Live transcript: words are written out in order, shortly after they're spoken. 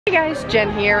Hey guys,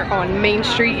 Jen here on Main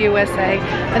Street, USA,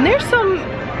 and there's some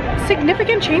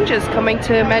significant changes coming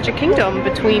to Magic Kingdom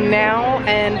between now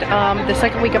and the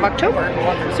second week of October.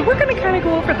 So we're going to kind of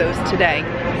go over those today.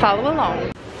 Follow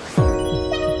along.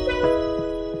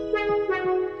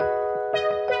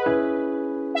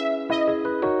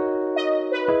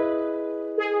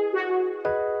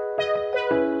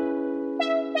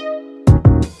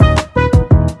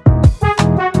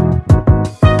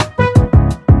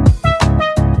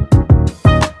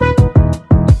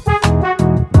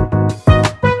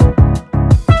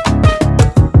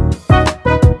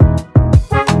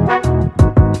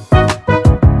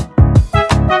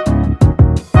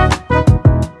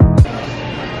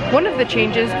 One of the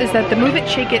changes is that the Move It,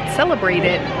 Shake It, Celebrate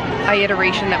It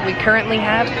iteration that we currently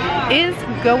have is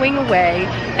going away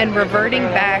and reverting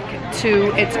back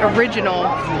to its original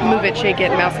Move It, Shake It,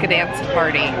 Mouse-Ka-Dance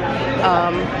party.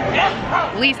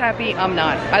 Lee's happy, I'm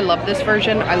not. I love this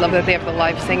version. I love that they have the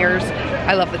live singers.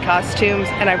 I love the costumes,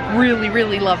 and I really,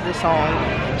 really love the song.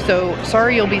 So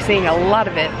sorry you'll be seeing a lot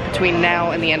of it between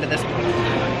now and the end of this month.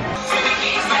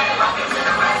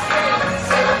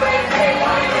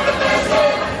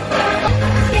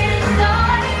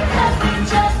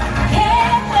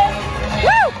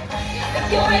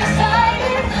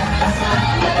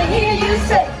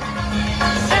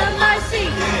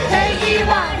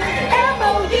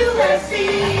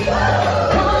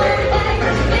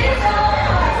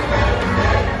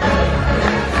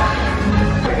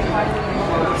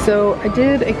 So I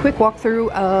did a quick walkthrough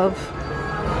of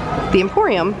the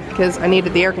Emporium because I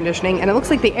needed the air conditioning, and it looks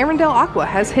like the Arendelle Aqua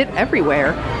has hit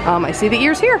everywhere. I see the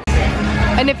ears here.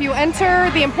 And if you enter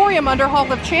the Emporium under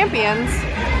Hall of Champions,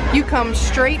 you come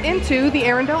straight into the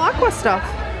Arendelle Aqua stuff.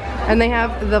 And they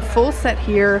have the full set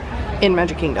here in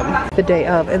Magic Kingdom. The day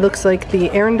of, it looks like the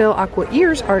Arendelle Aqua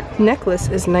Ears art necklace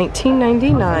is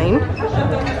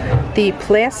 $19.99. The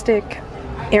plastic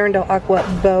Arendelle Aqua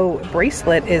bow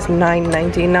bracelet is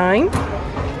 $9.99.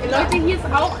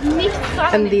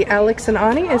 And the Alex and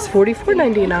Ani is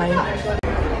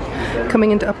 $44.99.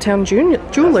 Coming into Uptown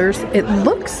Jewelers, it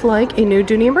looks like a new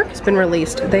Dooney & Bourke has been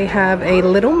released. They have a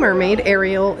Little Mermaid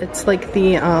Ariel. It's like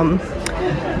the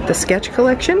sketch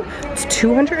collection. It's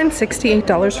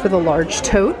 $268 for the large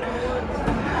tote.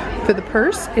 For the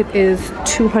purse, it is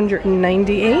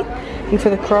 $298, and for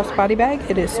the crossbody bag,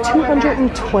 it is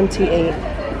 $228.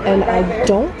 And I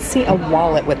don't see a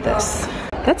wallet with this.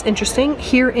 That's interesting.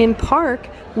 Here in Park,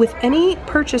 with any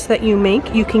purchase that you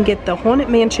make, you can get the Haunted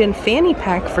Mansion fanny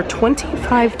pack for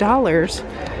 $25.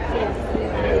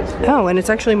 Oh, and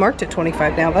it's actually marked at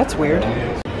 $25 now. That's weird.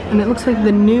 And it looks like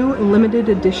the new limited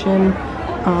edition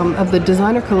of the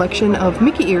designer collection of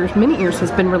Mickey Ears, Minnie Ears,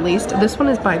 has been released. This one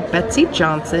is by Betsy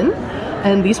Johnson,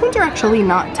 and these ones are actually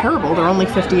not terrible. They're only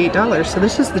 $58, so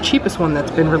this is the cheapest one that's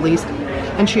been released.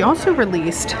 And she also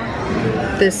released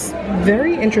this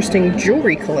very interesting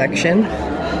jewelry collection.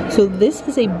 So this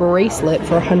is a bracelet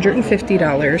for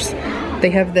 $150. They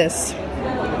have this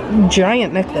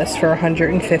giant necklace for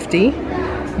 $150.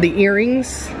 The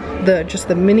earrings, just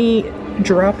the mini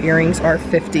drop earrings are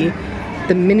 $50.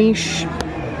 The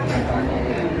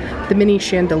mini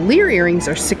chandelier earrings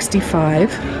are $65.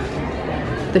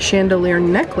 The chandelier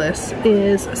necklace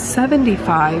is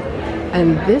 $75,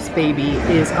 and this baby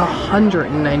is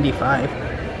 $195.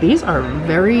 These are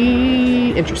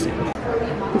very interesting.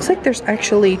 Looks like there's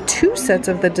actually two sets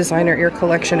of the designer ear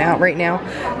collection out right now.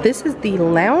 This is the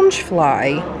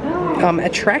Loungefly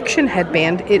attraction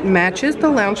headband. It matches the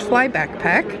Loungefly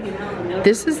backpack.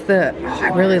 This is I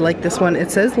really like this one. It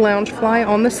says Loungefly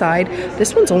on the side.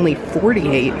 This one's only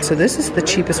 $48, so this is the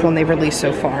cheapest one they've released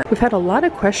so far. We've had a lot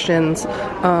of questions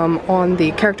on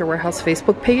the Character Warehouse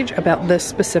Facebook page about this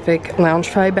specific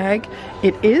Loungefly bag.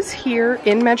 It is here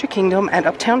in Magic Kingdom at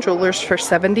Uptown Jewelers for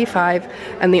 $75,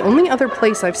 and the only other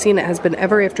place I've seen it has been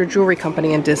Ever After Jewelry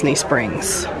Company in Disney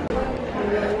Springs.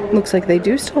 Looks like they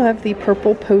do still have the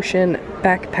Purple Potion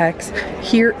backpacks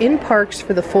here in Parks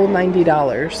for the full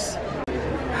 $90.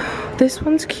 This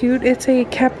one's cute. It's a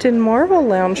Captain Marvel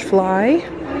Loungefly,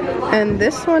 and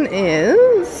this one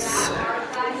is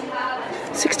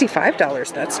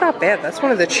 $65. That's not bad. That's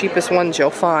one of the cheapest ones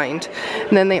you'll find.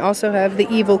 And then they also have the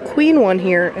Evil Queen one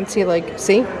here, and see,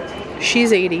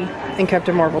 she's 80 and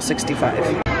Captain Marvel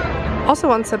 65.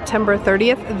 Also on September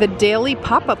 30th, the daily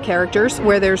pop-up characters,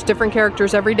 where there's different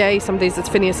characters every day. Some days it's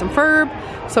Phineas and Ferb,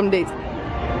 some days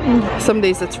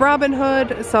it's Robin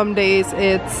Hood, some days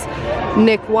it's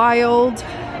Nick Wilde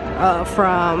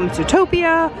from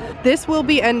Zootopia. This will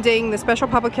be ending the special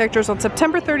pop-up characters on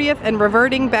September 30th and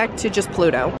reverting back to just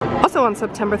Pluto. Also on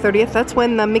September 30th, that's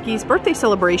when the Mickey's birthday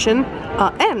celebration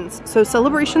ends. So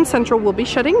Celebration Central will be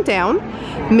shutting down.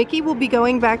 Mickey will be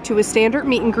going back to his standard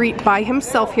meet and greet by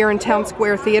himself here in Town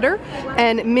Square Theater.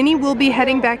 And Minnie will be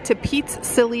heading back to Pete's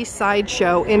Silly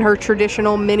Sideshow in her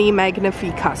traditional Minnie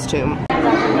Magnifique costume.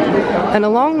 And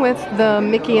along with the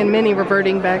Mickey and Minnie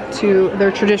reverting back to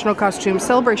their traditional costumes,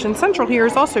 Celebration Central here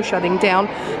is also shutting down.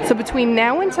 So between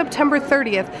now and September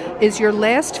 30th is your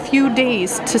last few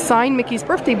days to sign Mickey's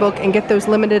birthday book and get those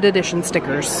limited edition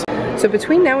stickers. So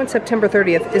between now and September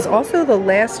 30th is also the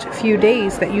last few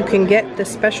days that you can get the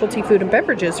specialty food and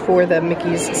beverages for the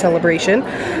Mickey's celebration.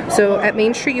 So at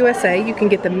Main Street USA, you can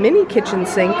get the mini kitchen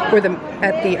sink or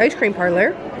at the ice cream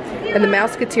parlor, and the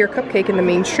Mouseketeer Cupcake in the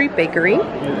Main Street Bakery.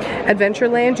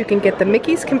 Adventureland, you can get the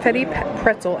Mickey's Confetti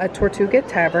Pretzel at Tortuga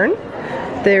Tavern.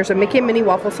 There's a Mickey and Minnie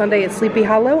Waffle Sundae at Sleepy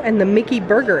Hollow, and the Mickey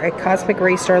Burger at Cosmic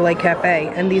Ray Starlight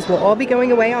Cafe. And these will all be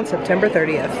going away on September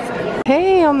 30th.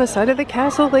 Hey, on the side of the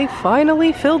castle, they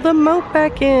finally filled the moat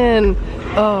back in.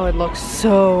 Oh, it looks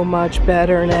so much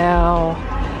better now.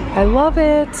 I love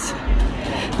it.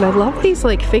 And I love these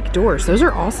like fake doors. Those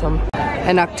are awesome.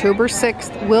 And October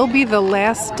 6th will be the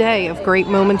last day of Great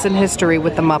Moments in History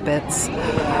with the Muppets.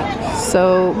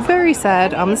 So, very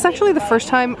sad. It's actually the first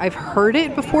time I've heard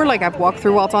it before, like I've walked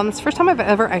through while it's on. It's the first time I've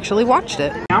ever actually watched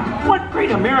it. Now, what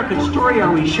great American story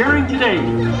are we sharing today?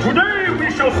 Today we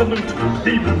shall salute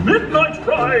the Midnight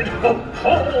Ride of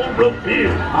Paul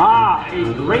Revere. Ah,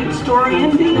 a great story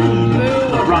indeed.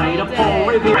 The Ride of Paul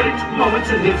Revere. Great moments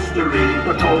in history,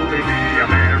 but only the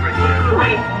American.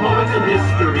 Great moments in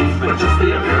history, but just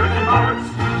the American parts.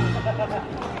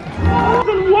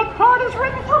 Then what part is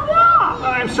written for what?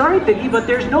 I'm sorry, Piggy, but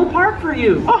there's no part for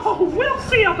you. Oh, we'll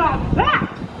see about that.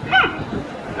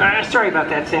 Sorry about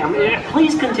that, Sam.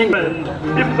 Please continue. And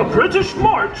if the British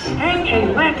march, Hang a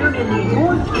lantern in the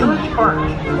North Church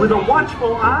Arch. With a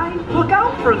watchful eye, look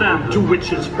out for them. to which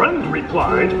his friend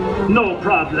replied, no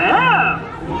problem.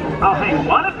 I'll hang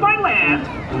one if by land,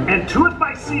 and two if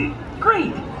by sea.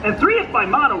 Great. And three if by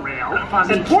monorail,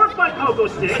 and four if by pogo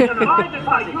stick, and five if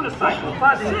by unicycle,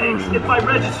 six if by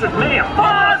registered mail.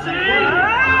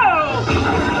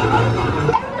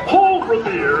 Paul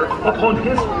Revere, upon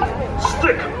his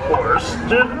stick horse,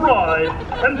 did ride,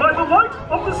 and by the light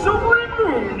of the silvery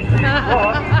moon he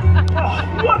cried, oh,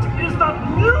 what is that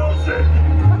music?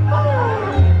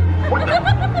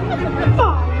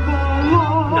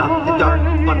 Not the dark,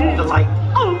 but the light.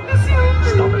 Oh, the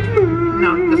silvery moon.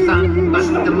 Not the sun, but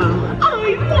the moon. I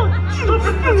want you. Stop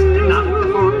it. Not the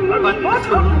moon, but the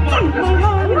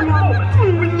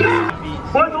moon.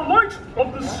 By the light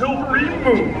of the silvery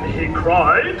moon, he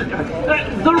cried.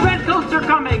 The redcoats are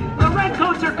coming! The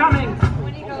redcoats are coming!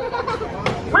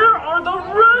 Where are the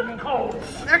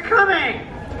redcoats? They're coming!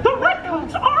 The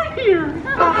redcoats are here!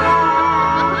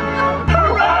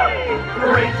 Hooray!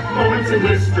 Great moments in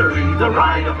history, the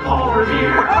ride of Paul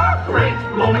Revere. Great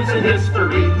moments in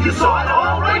history, you saw it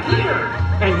all right here.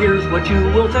 And here's what you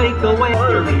will take away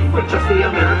With just the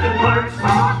American parts.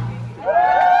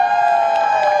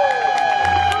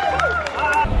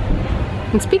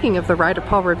 And speaking of the Ride of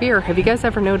Paul Revere, have you guys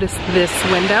ever noticed this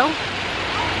window?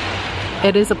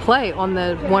 It is a play on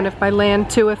the one if by land,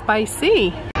 two if by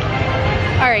sea.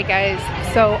 Alright guys,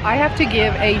 so I have to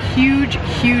give a huge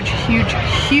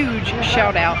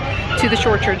shout out to the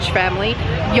Short Church family.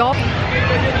 Y'all,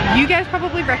 you guys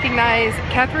probably recognize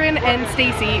Catherine and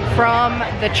Stacy from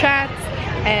the chats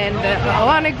and the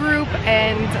Ohana group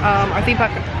and our theme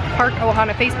park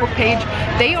Ohana Facebook page.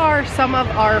 They are some of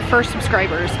our first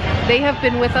subscribers. They have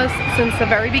been with us since the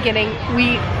very beginning.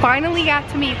 We finally got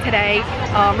to meet today.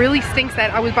 Really stinks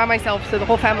that I was by myself, so the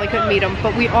whole family couldn't meet them,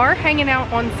 but we are hanging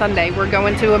out on Sunday. We're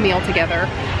going to a meal together,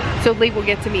 so Lee will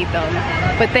get to meet them.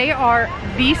 But they are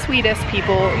the sweetest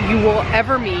people you will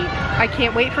ever meet. I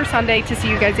can't wait for Sunday to see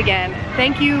you guys again.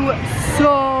 Thank you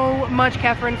so much,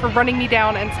 Catherine, for running me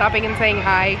down and stopping and saying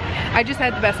hi. I just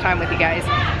had the best time with you guys.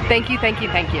 Thank you, thank you,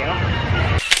 thank you.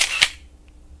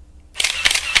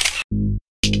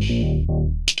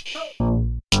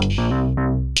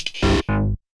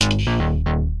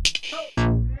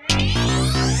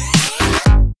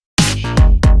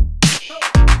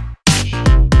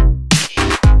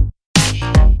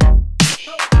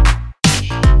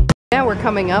 Now we're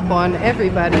coming up on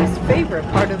everybody's favorite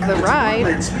part of the ride,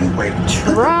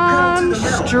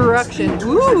 Tronstruction.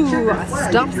 Ooh,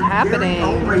 stuff's happening.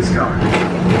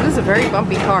 This is a very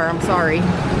bumpy car, I'm sorry.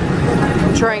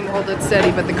 I'm trying to hold it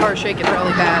steady, but the car's shaking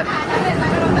really bad.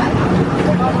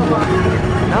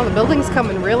 Now the building's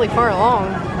coming really far along.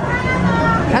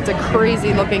 That's a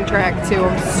crazy looking track too,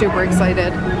 I'm super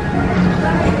excited.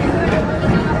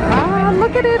 Ah, look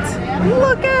look at it!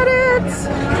 Look at it!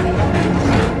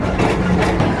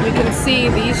 You can see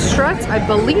these struts. I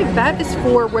believe that is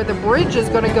for where the bridge is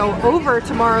going to go over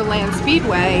Tomorrowland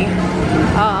Speedway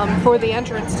for the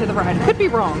entrance to the ride. Could be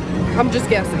wrong. I'm just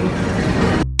guessing.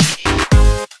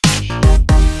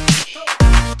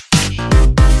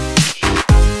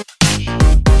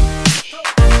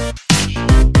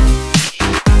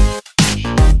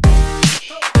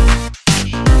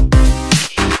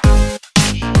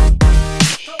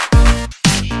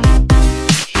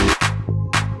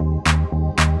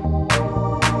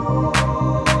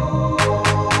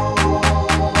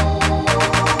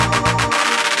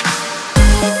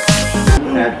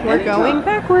 We're going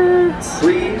backwards.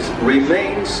 Please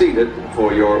remain seated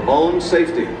for your own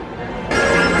safety. The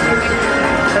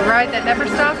ride that never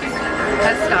stops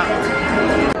has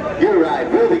stopped. Your ride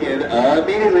will begin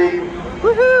immediately.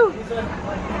 Woohoo!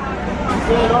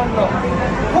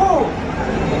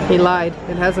 He lied.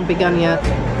 It hasn't begun yet.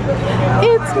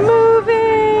 It's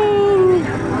moving!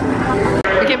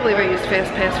 I can't believe I used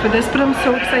Fast Pass for this, but I'm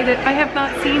so excited. I have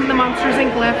not seen the Monsters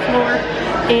Inc. laugh floor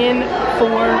in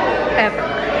forever.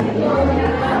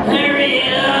 Hurry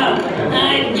up!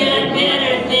 I've got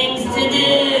better things to do!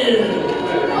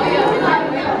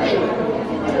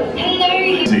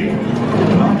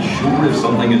 Not sure if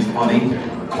something is funny?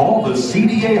 Call the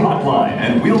CDA hotline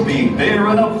and we'll be there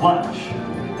in a flash.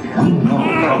 We know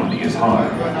comedy is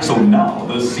hard, so now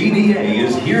the CDA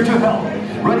is here to help,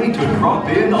 ready to drop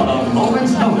in on a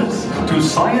moment's notice to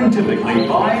scientifically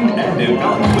find and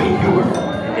evaluate humor.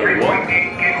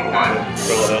 3.8 gigawatts.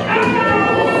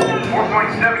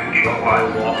 4.7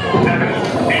 gigawatts. 7,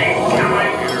 8,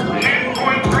 9,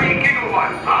 10.3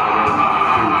 gigawatts.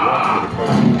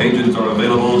 Agents are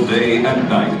available day and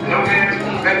night. No matter,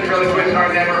 ventriloquists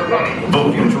are never funny. The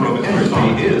future of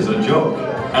energy is a joke,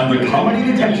 and the Comedy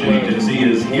Detection Agency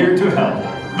is here to help.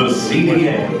 The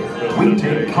CDA. We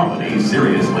take comedy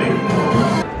seriously.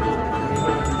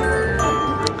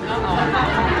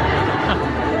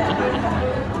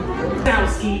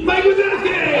 Mike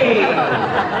Wazowski!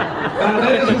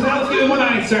 That is Wazowski with one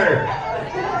eye, sir.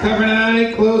 Cover an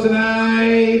eye, close an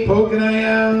eye, poke an eye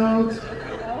out.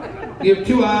 You have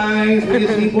two eyes, we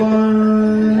just need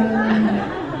one.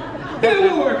 Yeah,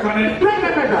 we'll work on it. Right.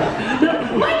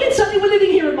 Now, Mike and Sonny were living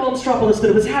here in Monstropolis, but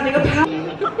it was having a power.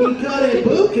 We call her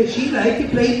Boo because she likes to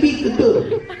play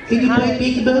peekaboo. Can you play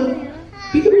peekaboo?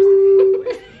 Peekaboo.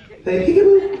 Play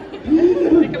peekaboo.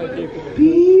 Peekaboo.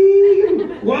 Peekaboo.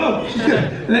 Whoa, she's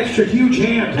got an extra huge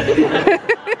hand.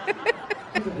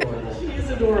 She is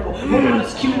adorable. But not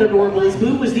as cute and adorable as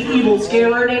Boo was the evil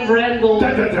scarer named Randall. Da,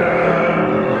 da, da.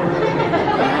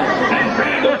 And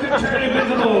Randall can turn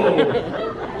invisible.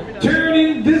 Turn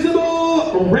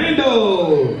invisible,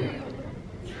 Randall.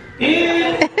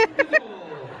 Invisible.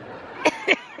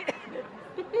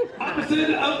 Opposite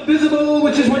of visible,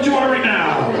 which is what you are right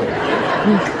now.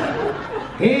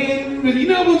 And you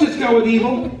know, we'll just go with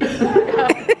evil.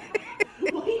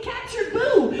 Well, he captured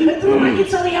Boo and threw Mike and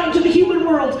Sonny out into the human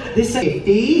world. This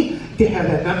Safety to have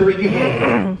that number in your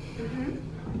hand.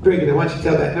 Very good. I want you to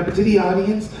tell that number to the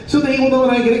audience so they will know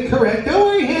when I get it correct. Don't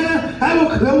worry, Hannah. I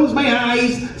will close my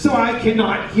eyes so I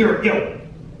cannot hear you.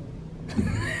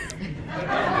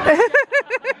 Have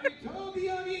you told the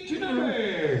audience your number?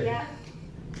 Yeah.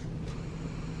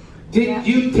 Did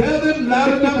you tell them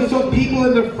loud enough so people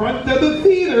in the front of the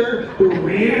theater who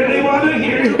really want to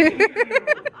hear you?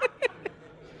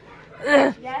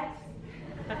 Yes.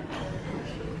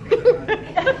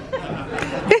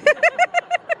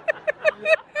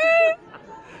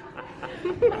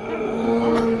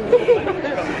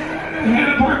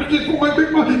 Hannah Park just for my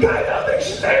big mom. Guys, I don't think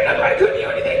she's saying that I couldn't do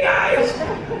anything, guys.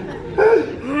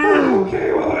 Okay,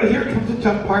 well, here comes the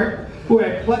tough part. Where I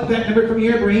plucked that number from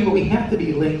your brain, but we have to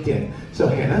be linked in. So,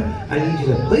 Hannah, I need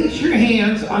you to place your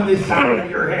hands on this side of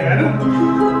your head.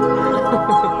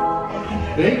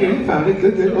 Very good, you found it.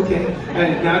 Good, good, okay.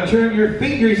 And now turn your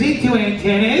fingers into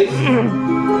antennas.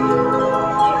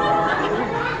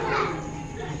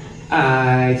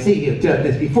 I see you've done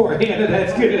this before, Hannah.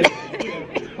 That's good.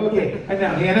 Okay, and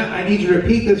now, Hannah, I need you to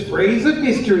repeat this phrase of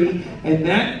mystery, and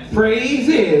that phrase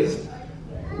is,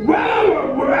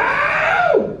 wow,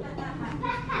 wow!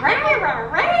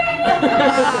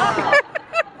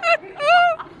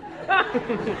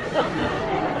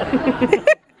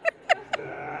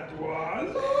 That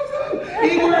was awesome!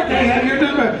 It worked! I have your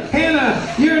number! Hannah,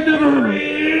 your number is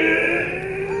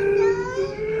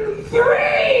 3!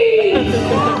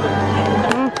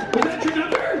 Was that your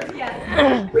number? Yes.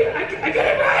 I got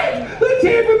it right! Let's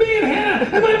hear it from me and Hannah!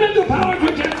 And my mental powers,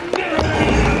 which I've never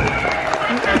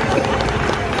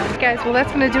I guys, well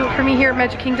that's gonna do it for me here at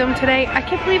Magic Kingdom today. I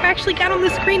can't believe I actually got on the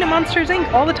screen of Monsters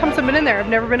Inc. All the times I've been in there, I've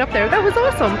never been up there. That was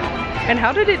awesome. And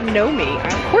how did it know me?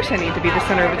 Of course I need to be the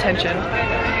center of attention.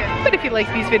 But if you like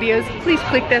these videos, please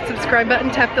click that subscribe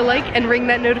button, tap the like, and ring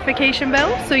that notification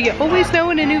bell so you always know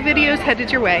when a new video is headed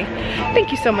your way.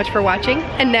 Thank you so much for watching,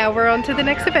 and now we're on to the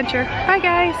next adventure. Bye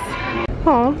guys!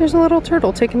 Aw, there's a little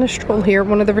turtle taking a stroll here at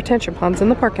one of the retention ponds in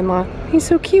the parking lot. He's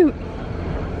so cute.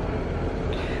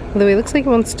 Although he looks like he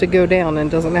wants to go down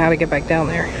and doesn't know how to get back down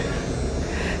there.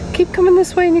 Keep coming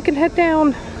this way and you can head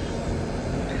down.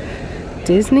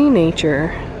 Disney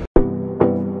Nature.